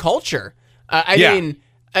modern culture. I mean,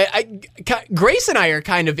 Grace and I are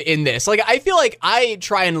kind of in this. Like, I feel like I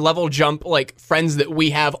try and level jump like friends that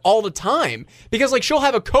we have all the time because like she'll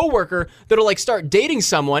have a coworker that'll like start dating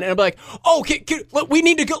someone and I'll be like, oh, we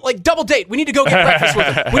need to go like double date. We need to go get breakfast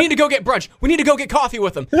with them. We need to go get brunch. We need to go get coffee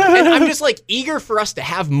with them. And I'm just like eager for us to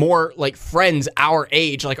have more like friends our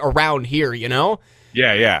age like around here,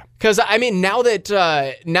 Yeah. Because I mean, now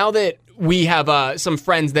that we have some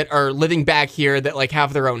friends that are living back here that like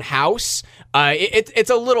have their own house. It's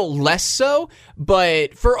a little less so,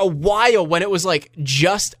 but for a while when it was like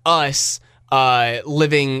just us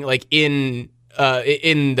living like in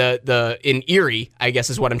Erie, I guess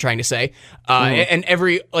is what I'm trying to say, and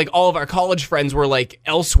all of our college friends were like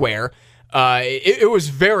elsewhere. It was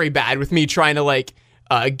very bad with me trying to like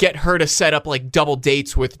get her to set up like double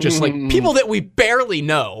dates with just like people that we barely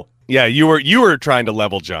know. Yeah, you were trying to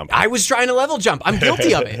level jump. I was trying to level jump. I'm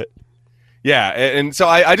guilty of it. Yeah, and so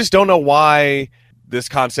I just don't know why this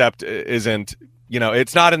concept isn't,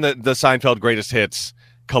 it's not in the Seinfeld Greatest Hits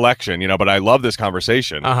collection, but I love this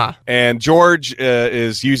conversation. Uh-huh. And George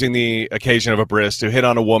is using the occasion of a bris to hit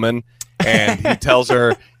on a woman, and he tells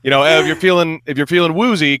her, if you're feeling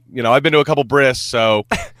woozy, I've been to a couple bris, so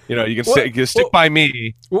you can stick by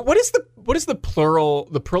me. What is the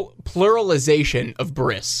pluralization of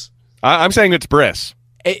bris? I'm saying it's bris.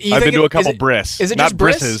 I've been to a couple bris. Is it not just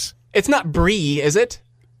bris? brisses? It's not brie, is it?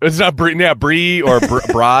 It's not brie. Yeah, brie or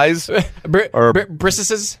bries or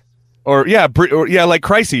brisses. Or like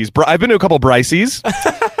crises. I've been to a couple brises.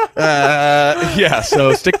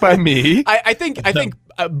 So stick by me. I think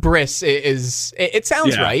bris is. It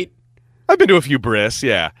sounds right. I've been to a few bris.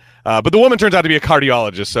 Yeah. But the woman turns out to be a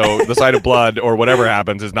cardiologist, so the sight of blood or whatever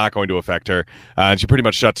happens is not going to affect her, and she pretty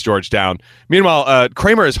much shuts George down. Meanwhile,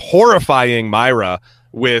 Kramer is horrifying Myra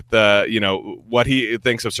with what he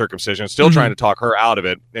thinks of circumcision, still trying to talk her out of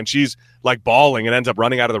it, and she's like bawling and ends up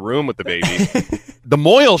running out of the room with the baby. The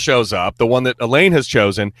Moyle shows up, the one that Elaine has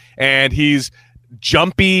chosen, and he's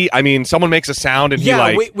jumpy. I mean, someone makes a sound and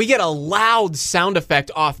we get a loud sound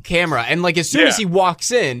effect off camera, and like as soon as he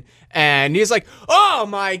walks in and he's like, oh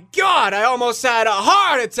my god, I almost had a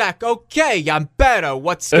heart attack. Okay, I'm better.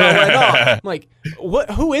 What's going on? I'm like,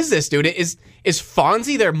 who is this dude? Is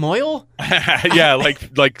Fonzie their Moyle? Yeah, like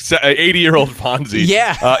 80-year-old Fonzie.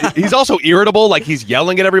 Yeah. He's also irritable, like he's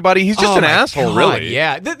yelling at everybody. He's just an asshole, God, really.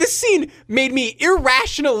 Yeah. This scene made me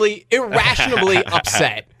irrationally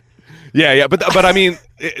upset. Yeah, but I mean,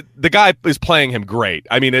 the guy is playing him great.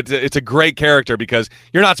 I mean, it's a great character because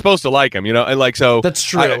you're not supposed to like him, and like so. That's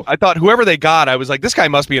true. I thought whoever they got, I was like, this guy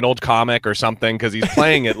must be an old comic or something because he's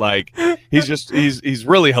playing it like he's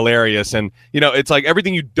really hilarious, and it's like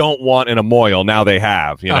everything you don't want in a Moyle now they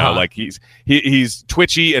have, like he's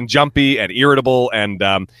twitchy and jumpy and irritable, and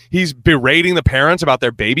he's berating the parents about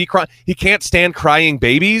their baby crying. He can't stand crying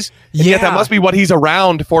babies, and yet that must be what he's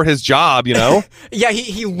around for his job, Yeah,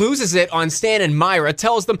 he loses it on Stan and Myra.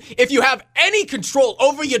 Tells them, if you have any control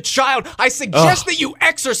over your child, I suggest that you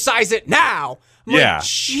exercise it now. I'm like,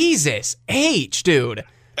 Jesus H, dude.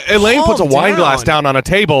 Elaine puts a wine glass down on a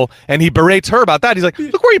table, and he berates her about that. He's like,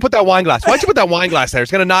 look where you put that wine glass. Why'd you put that wine glass there?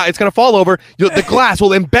 It's gonna fall over. The glass will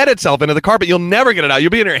embed itself into the carpet. You'll never get it out. You'll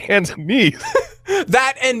be on your hands and knees.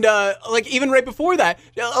 That and even right before that,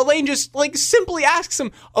 Elaine just like simply asks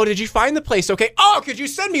him, "Oh, did you find the place okay? Oh, could you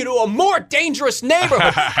send me to a more dangerous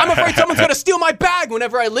neighborhood? I'm afraid someone's gonna steal my bag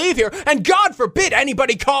whenever I leave here, and God forbid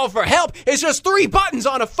anybody call for help. It's just 3 buttons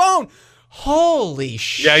on a phone." Holy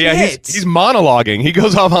shit. Yeah, he's monologuing. He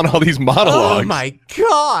goes off on all these monologues. Oh my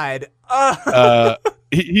God.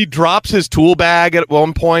 He drops his tool bag at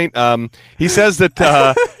one point. He says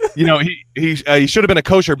that he should have been a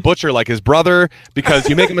kosher butcher like his brother, because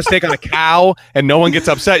you make a mistake on a cow and no one gets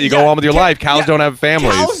upset. You go on with your life. Cows don't have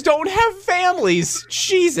families. Cows don't have families.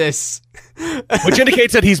 Jesus. Which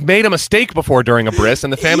indicates that he's made a mistake before during a bris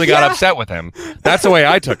and the family got upset with him. That's the way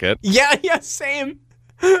I took it. Yeah, same.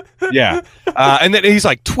 Yeah. And then he's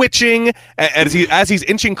like twitching as he's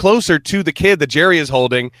inching closer to the kid that Jerry is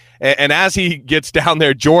holding. And as he gets down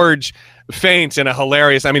there, George faints in a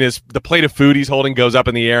hilarious, the plate of food he's holding goes up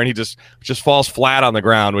in the air and he just falls flat on the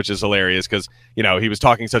ground, which is hilarious because, he was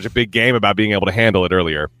talking such a big game about being able to handle it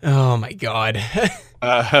earlier. Oh my God.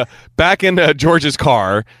 Back in George's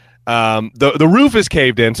car, the roof is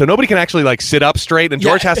caved in, so nobody can actually sit up straight, and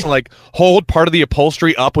George has to hold part of the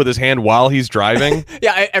upholstery up with his hand while he's driving.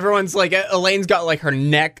 Yeah, everyone's Elaine's got her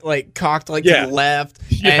neck cocked to the left,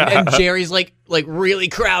 and Jerry's really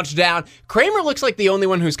crouched down. Kramer looks like the only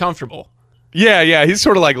one who's comfortable. Yeah, he's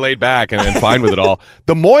sort of laid back and fine with it all.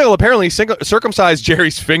 The Moyle apparently circumcised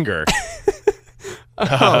Jerry's finger.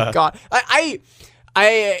 Oh God,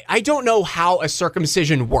 I don't know how a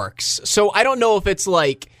circumcision works, so I don't know if it's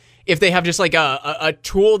if they have just a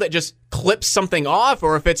tool that just clips something off,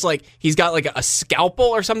 or if it's he's got a scalpel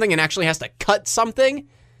or something and actually has to cut something.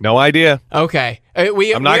 No idea. Okay,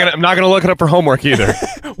 I'm not gonna look it up for homework either.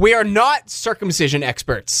 We are not circumcision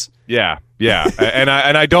experts. Yeah, and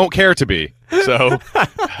I don't care to be. So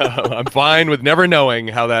I'm fine with never knowing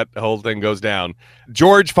how that whole thing goes down.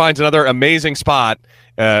 George finds another amazing spot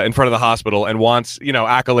in front of the hospital and wants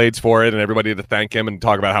accolades for it and everybody to thank him and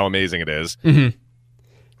talk about how amazing it is. Mm-hmm.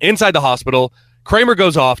 Inside the hospital, Kramer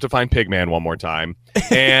goes off to find Pigman one more time.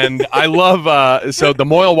 And I love, so the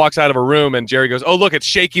Moyle walks out of a room and Jerry goes, "Oh, look, it's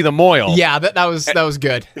Shaky the Moyle." Yeah, that was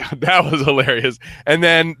good. That was hilarious. And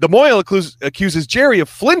then the Moyle accuses Jerry of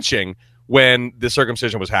flinching when the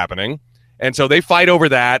circumcision was happening. And so they fight over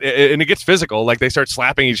that, and it gets physical. They start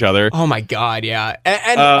slapping each other. Oh, my God, yeah.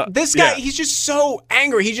 And this guy, he's just so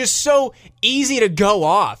angry. He's just so easy to go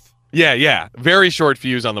off. Yeah. Very short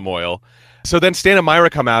fuse on the Moyle. So then Stan and Myra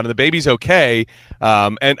come out, and the baby's okay.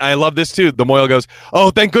 And I love this, too. The Moyle goes, "Oh,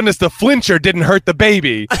 thank goodness the flincher didn't hurt the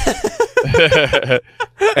baby."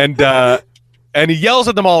 And he yells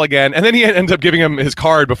at them all again, and then he ends up giving him his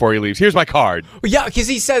card before he leaves. "Here's my card." Yeah, because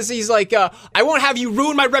he says, he's I won't have you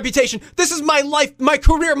ruin my reputation. This is my life, my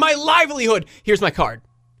career, my livelihood. Here's my card.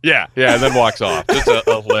 Yeah, and then walks off. Just a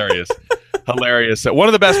hilarious. One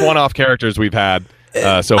of the best one-off characters we've had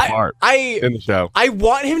so far in the show. I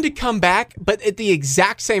want him to come back, but at the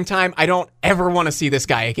exact same time, I don't ever want to see this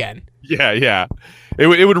guy again. Yeah. It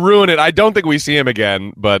would ruin it. I don't think we see him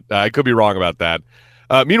again, but I could be wrong about that.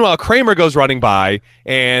 Meanwhile, Kramer goes running by,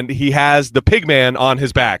 and he has the Pigman on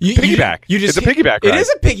his back. Piggyback. It's a piggyback, right? It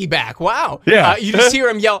is a piggyback. Wow. Yeah. You just hear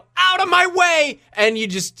him yell, "Out of my way!" And you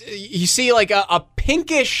see a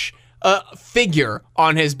pinkish figure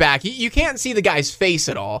on his back. You can't see the guy's face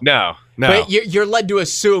at all. No. But you're led to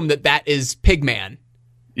assume that is Pigman.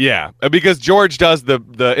 Yeah, because George does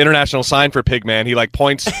the international sign for Pigman. He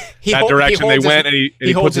points that direction they went, and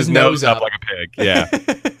he puts his nose up like a pig. Yeah.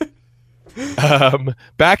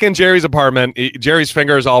 Back in Jerry's apartment, Jerry's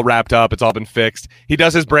finger is all wrapped up. It's all been fixed. He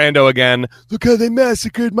does his Brando again. "Look how they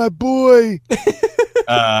massacred my boy."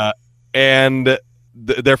 And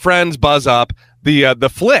their friends buzz up. The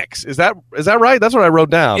Flicks. Is that right? That's what I wrote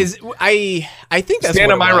down. I think that's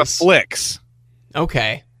Santa what it Myra was. Flicks.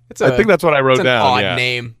 Okay. I think that's what I wrote an down. Odd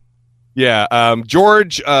name. Yeah.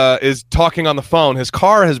 George is talking on the phone. His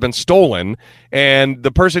car has been stolen, and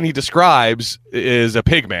the person he describes is a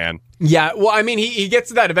Pigman. Yeah. Well, he gets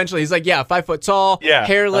to that eventually. He's 5 foot tall,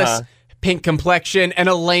 hairless, pink complexion, and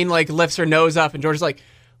Elaine lifts her nose up, and George is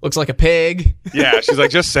looks like a pig. Yeah, she's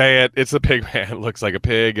just say it. It's the Pigman. Looks like a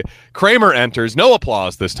pig. Kramer enters. No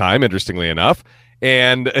applause this time, interestingly enough.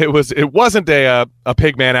 And it wasn't a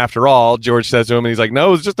Pigman after all. George says to him, and he's like, "No,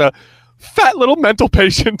 it was just a fat little mental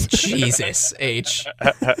patient." Jesus, H.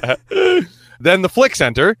 Then the Flicks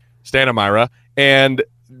enter, Stan and Myra, and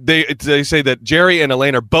they say that Jerry and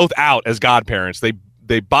Elaine are both out as godparents.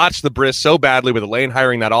 They botched the bris so badly with Elaine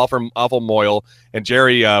hiring that awful Moyle and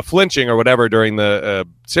Jerry flinching or whatever during the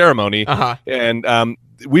ceremony. Uh-huh. And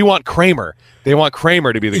we want Kramer. They want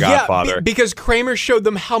Kramer to be the godfather. Because Kramer showed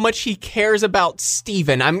them how much he cares about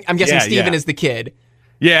Steven. I'm guessing Steven is the kid.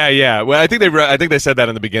 Yeah. Well, I think they said that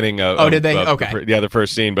in the beginning. Did they? Okay. The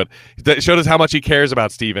first scene, but it showed us how much he cares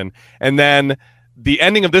about Steven. And then the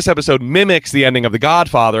ending of this episode mimics the ending of The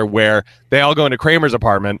Godfather, where they all go into Kramer's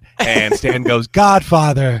apartment and Stan goes,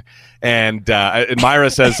 Godfather. And Myra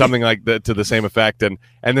says something like that to the same effect. And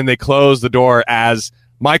then they close the door as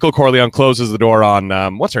Michael Corleone closes the door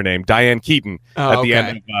on, what's her name? Diane Keaton at the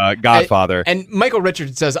end of Godfather. And Michael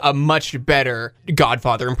Richards does a much better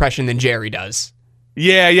Godfather impression than Jerry does.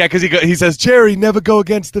 Yeah, because he says, Jerry, never go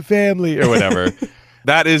against the family, or whatever.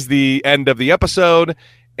 That is the end of the episode.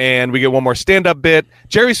 And we get one more stand-up bit.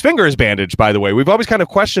 Jerry's finger is bandaged, by the way. We've always kind of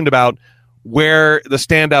questioned about where the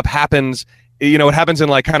stand-up happens. You know, it happens in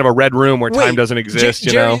like kind of a red room where time doesn't exist,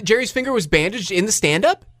 Jerry's finger was bandaged in the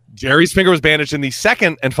stand-up? Jerry's finger was bandaged in the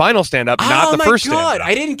second and final stand-up, not the first stand-up. Oh, my God.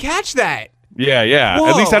 I didn't catch that. Yeah. Whoa,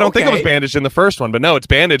 At least I don't think it was bandaged in the first one, but no, it's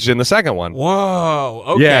bandaged in the second one. Whoa,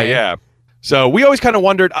 okay. Yeah. So we always kind of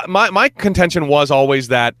wondered, my contention was always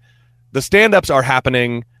that the stand-ups are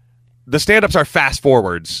happening, the stand-ups are fast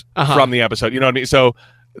forwards from the episode, you know what I mean? So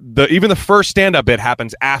even the first stand-up bit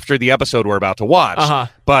happens after the episode we're about to watch,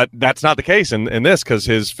 but that's not the case in this, because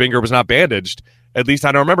his finger was not bandaged. At least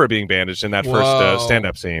I don't remember it being bandaged in that first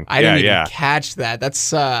stand-up scene. I didn't even catch that.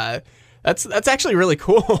 That's actually really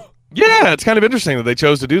cool. Yeah, it's kind of interesting that they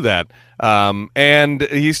chose to do that. And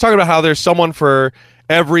he's talking about how there's someone for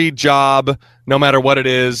every job, no matter what it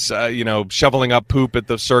is, shoveling up poop at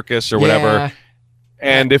the circus or whatever. Yeah.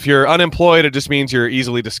 And if you're unemployed, it just means you're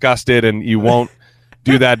easily disgusted and you won't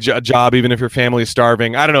do that job even if your family is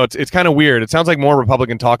starving. I don't know. It's kind of weird. It sounds like more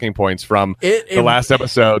Republican talking points from the last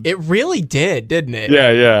episode. It really did, didn't it?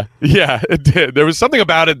 Yeah, it did. There was something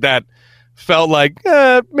about it that felt like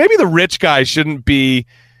maybe the rich guy shouldn't be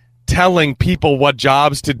telling people what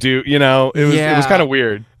jobs to do. You know, it was kind of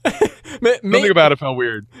weird. Something about it felt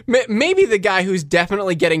weird. Maybe the guy who's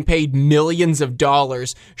definitely getting paid millions of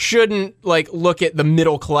dollars shouldn't look at the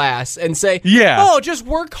middle class and say, "Oh, just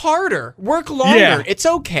work harder, work longer. Yeah. It's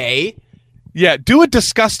okay." Yeah, do a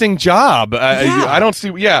disgusting job. I don't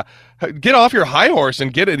see. Yeah, get off your high horse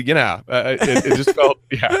and get it. It just felt.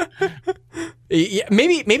 Yeah. Yeah,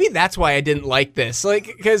 maybe that's why I didn't like this.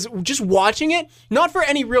 Because just watching it, not for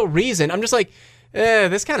any real reason, I'm just like,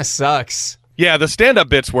 this kind of sucks. Yeah, the stand-up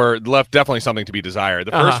bits were left definitely something to be desired.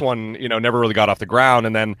 The first one, never really got off the ground,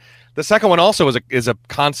 and then the second one also is a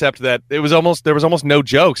concept that there was almost no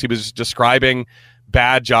jokes. He was describing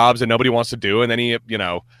bad jobs that nobody wants to do, and then he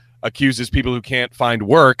accuses people who can't find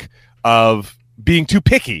work of being too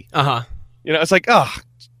picky. It's like, oh,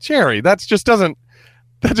 Jerry, that just doesn't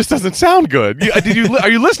sound good.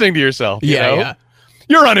 Are you listening to yourself? Yeah.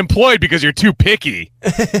 You're unemployed because you're too picky.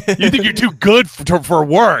 You think you're too good for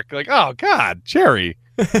work. Like, oh, God, Jerry.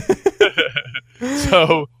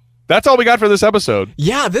 So that's all we got for this episode.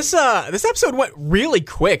 Yeah, this episode went really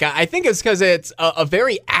quick. I think it's because it's a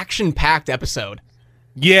very action-packed episode.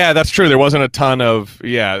 Yeah, that's true. There wasn't a ton of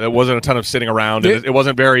sitting around. It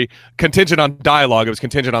wasn't very contingent on dialogue. It was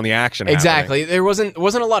contingent on the action. Exactly. Happening. There wasn't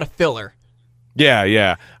a lot of filler.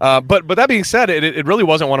 Yeah. But that being said, it really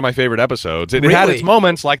wasn't one of my favorite episodes. It really? had its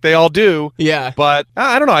moments, like they all do. Yeah. But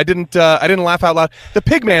I don't know. I didn't laugh out loud. The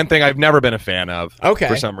Pigman thing, I've never been a fan of. Okay.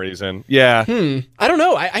 For some reason. Yeah. I don't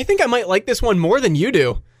know. I think I might like this one more than you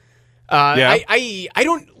do. Yeah. I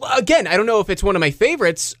don't know if it's one of my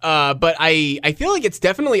favorites, but I feel like it's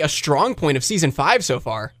definitely a strong point of season 5 so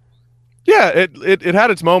far. Yeah, it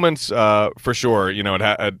had its moments for sure.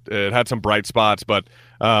 It had some bright spots, but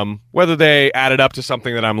whether they added up to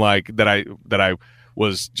something that I'm like that I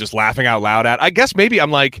was just laughing out loud at, I guess maybe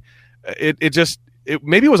I'm like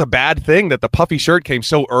maybe it was a bad thing that the puffy shirt came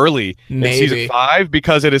so early in season 5,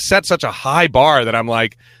 because it has set such a high bar that I'm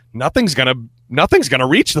like, nothing's gonna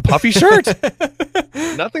reach the puffy shirt.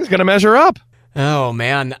 Nothing's gonna measure up. Oh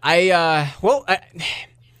man,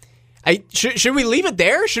 should we leave it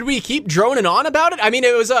there? Should we keep droning on about it? I mean,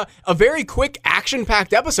 it was a very quick,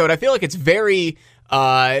 action-packed episode. I feel like it's very,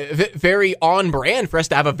 very on brand for us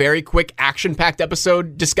to have a very quick, action-packed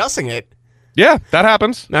episode discussing it. Yeah, that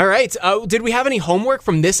happens. All right. Did we have any homework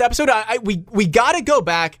from this episode? We got to go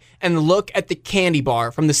back and look at the candy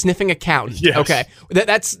bar from the sniffing accountant. Yes. Okay.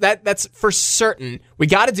 That's for certain. We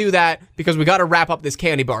got to do that because we got to wrap up this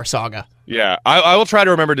candy bar saga. Yeah, I will try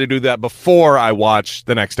to remember to do that before I watch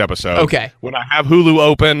the next episode. Okay. When I have Hulu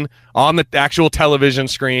open on the actual television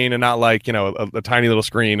screen and not like, a tiny little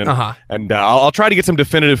screen. And I'll try to get some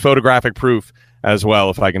definitive photographic proof as well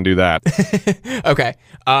if I can do that. Okay.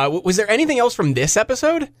 Was there anything else from this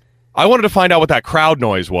episode? I wanted to find out what that crowd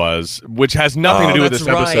noise was, which has nothing to do with this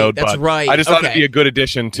episode. That's right. I just thought it'd be a good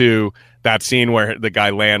addition to that scene where the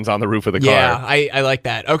guy lands on the roof of the car. Yeah, I like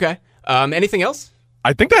that. Okay. Anything else?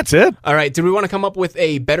 I think that's it. All right. Did we want to come up with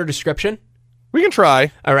a better description? We can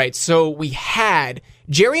try. All right, so we had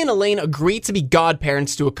Jerry and Elaine agree to be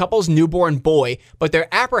godparents to a couple's newborn boy, but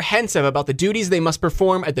they're apprehensive about the duties they must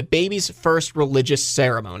perform at the baby's first religious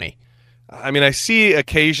ceremony. I mean, I see I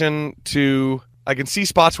can see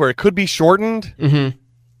spots where it could be shortened,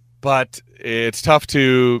 but it's tough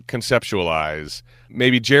to conceptualize.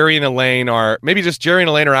 Maybe Jerry and Elaine are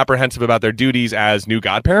apprehensive about their duties as new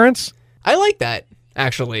godparents. I like that,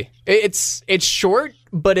 actually. It's short,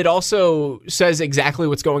 but it also says exactly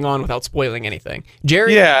what's going on without spoiling anything.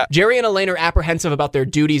 Jerry and Elaine are apprehensive about their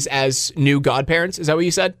duties as new godparents. Is that what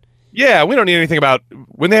you said? Yeah, we don't need anything about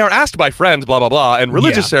when they are asked by friends, blah, blah, blah, and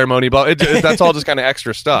religious ceremony, blah. That's all just kind of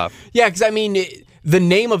extra stuff. Yeah, because, I mean, the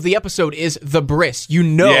name of the episode is The Bris. You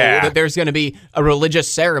know that there's going to be a religious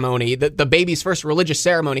ceremony, the baby's first religious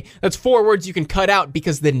ceremony. That's 4 words you can cut out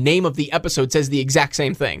because the name of the episode says the exact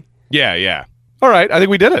same thing. Yeah. All right, I think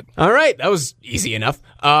we did it. All right, that was easy enough.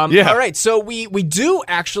 All right, so we do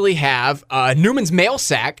actually have Newman's mail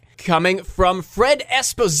sack coming from Fred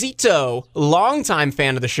Esposito, longtime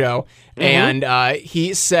fan of the show, and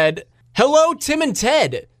he said, "Hello, Tim and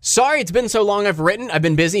Ted. Sorry it's been so long I've written. I've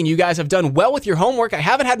been busy and you guys have done well with your homework. I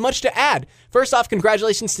haven't had much to add. First off,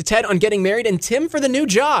 congratulations to Ted on getting married and Tim for the new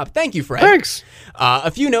job. Thank you, Fred." Thanks. A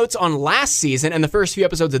few notes on last season and the first few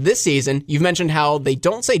episodes of this season. You've mentioned how they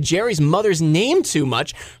don't say Jerry's mother's name too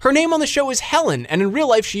much. Her name on the show is Helen, and in real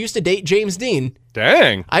life she used to date James Dean.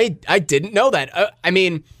 Dang. I didn't know that. I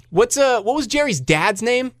mean, what was Jerry's dad's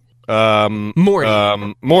name?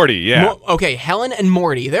 Morty. Morty, yeah. Okay, Helen and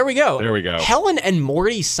Morty. There we go. There. Helen and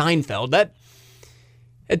Morty Seinfeld.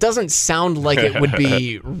 It doesn't sound like it would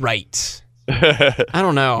be right. I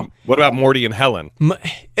don't know. What about Morty and Helen?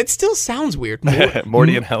 It still sounds weird.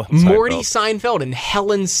 Morty and Helen Seinfeld. Morty Seinfeld and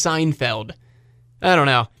Helen Seinfeld. I don't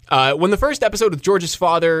know. When the first episode with George's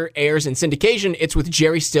father airs in syndication, it's with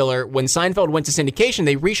Jerry Stiller. When Seinfeld went to syndication,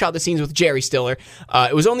 they reshot the scenes with Jerry Stiller.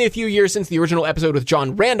 It was only a few years since the original episode with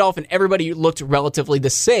John Randolph, and everybody looked relatively the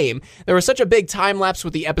same. There was such a big time lapse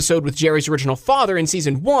with the episode with Jerry's original father in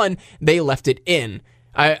season 1, they left it in.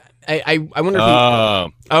 I wonder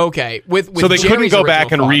if okay. With so they Jerry's couldn't go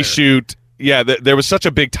back and father. reshoot. Yeah, there was such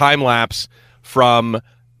a big time lapse from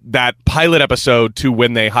that pilot episode to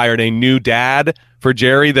when they hired a new dad for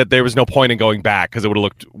Jerry that there was no point in going back because it would have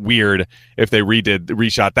looked weird if they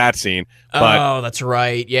reshot that scene. But that's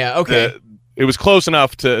right. Yeah, okay. It was close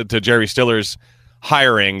enough to Jerry Stiller's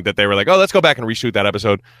hiring that they were like, oh, let's go back and reshoot that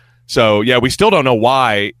episode. So, yeah, we still don't know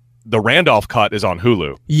why the Randolph cut is on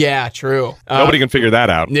Hulu. Yeah, true. Nobody can figure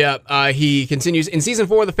that out. Yeah, he continues. In season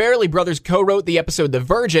 4, the Farrelly brothers co-wrote the episode The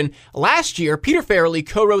Virgin. Last year, Peter Farrelly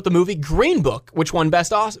co-wrote the movie Green Book, which won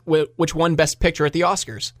Best Picture at the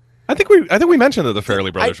Oscars. I think we mentioned that the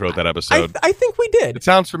Farrelly brothers wrote that episode. I think we did. It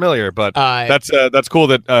sounds familiar, but that's cool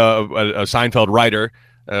that a Seinfeld writer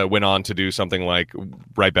went on to do something like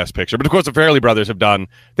write Best Picture. But of course, the Farrelly brothers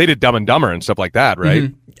they did Dumb and Dumber and stuff like that, right?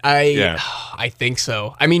 Mm-hmm. I think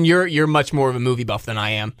so. I mean, you're much more of a movie buff than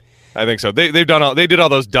I am. I think so. They did all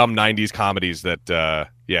those dumb '90s comedies that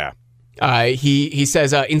He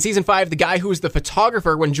says, in season 5, the guy who was the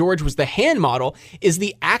photographer when George was the hand model is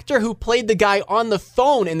the actor who played the guy on the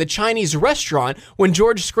phone in the Chinese restaurant when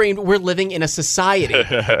George screamed, "We're living in a society."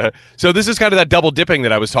 So this is kind of that double dipping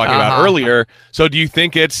that I was talking about earlier. So do you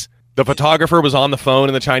think it's the photographer was on the phone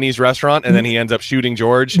in the Chinese restaurant and then he ends up shooting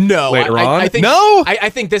George later on? I think, no? I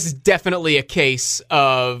think this is definitely a case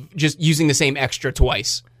of just using the same extra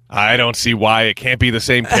twice. I don't see why it can't be the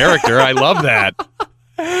same character. I love that.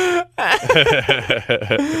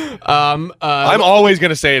 I'm always going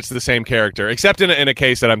to say it's the same character, except in a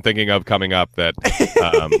case that I'm thinking of coming up that,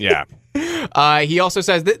 yeah. He also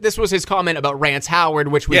says this was his comment about Rance Howard,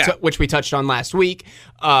 which we touched on last week.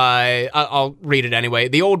 I'll read it anyway.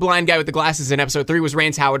 The old blind guy with the glasses in episode 3 was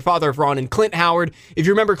Rance Howard, father of Ron and Clint Howard. If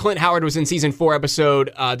you remember, Clint Howard was in season 4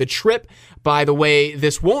 episode The Trip. By the way,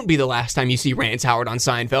 this won't be the last time you see Rance Howard on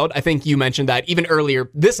Seinfeld. I think you mentioned that even earlier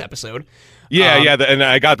this episode. Yeah, and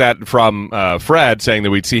I got that from Fred saying that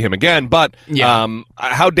we'd see him again. But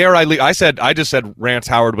how dare I leave? I just said Rance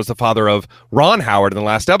Howard was the father of Ron Howard in the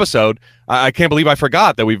last episode. I can't believe I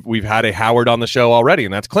forgot that we've had a Howard on the show already,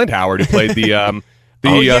 and that's Clint Howard who played the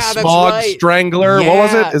Smog Strangler. Yeah. What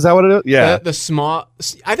was it? Is that what it is? Yeah, the Smog.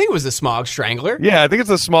 I think it was the Smog Strangler. Yeah, I think it's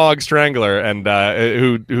the Smog Strangler, and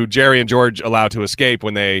who Jerry and George allow to escape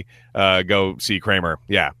when they go see Kramer.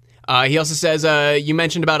 Yeah. He also says, you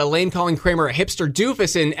mentioned about Elaine calling Kramer a hipster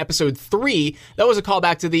doofus in episode 3. That was a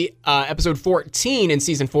callback to the episode 14 in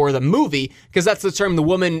season 4 of the movie, because that's the term the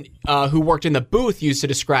woman who worked in the booth used to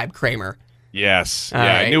describe Kramer. Yes. All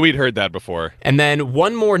Yeah, right. I knew we'd heard that before. And then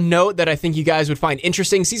one more note that I think you guys would find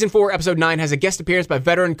interesting. Season 4, Episode 9 has a guest appearance by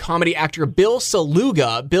veteran comedy actor Bill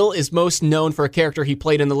Saluga. Bill is most known for a character he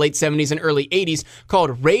played in the late 70s and early 80s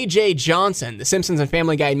called Ray J. Johnson. The Simpsons and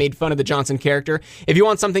Family Guy made fun of the Johnson character. If you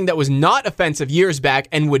want something that was not offensive years back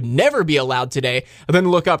and would never be allowed today, then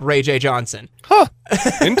look up Ray J. Johnson. Huh.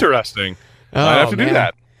 Interesting. I have to do man.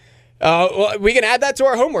 that. Well, we can add that to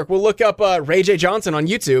our homework. We'll look up Ray J. Johnson on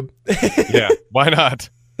YouTube. Yeah, why not?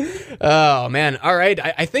 Oh man! All right,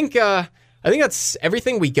 I think that's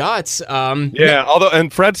everything we got. Yeah,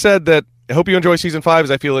 and Fred said that I hope you enjoy season 5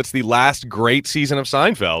 as I feel it's the last great season of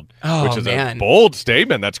Seinfeld, Oh, which is man. a bold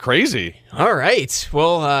statement. That's crazy. All right.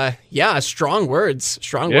 Well, yeah, strong words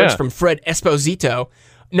Yeah. from Fred Esposito.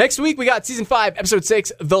 Next week we got season 5, episode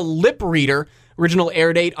 6, The Lip Reader. Original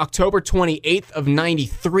air date October 28th of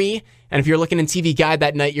 93. And if you're looking in TV Guide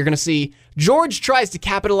that night, you're going to see George tries to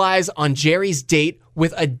capitalize on Jerry's date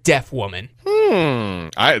with a deaf woman.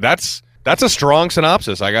 That's a strong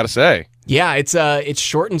synopsis, I got to say. Yeah, it's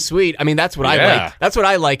short and sweet. I mean, that's what I Yeah. like. That's what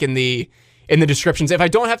I like in the descriptions. If I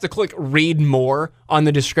don't have to click read more on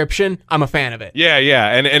the description, I'm a fan of it. Yeah,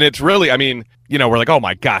 and it's really, I mean, we're like, oh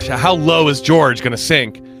my gosh, how low is George going to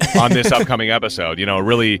sink on this upcoming episode? It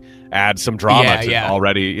really adds some drama to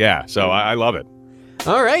already. Yeah, so I love it.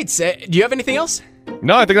 All right. Do you have anything else?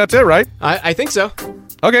 No, I think that's it, right? I think so.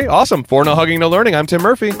 Okay, awesome. For No Hugging, No Learning, I'm Tim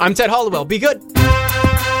Murphy. I'm Ted Hollowell. Be good.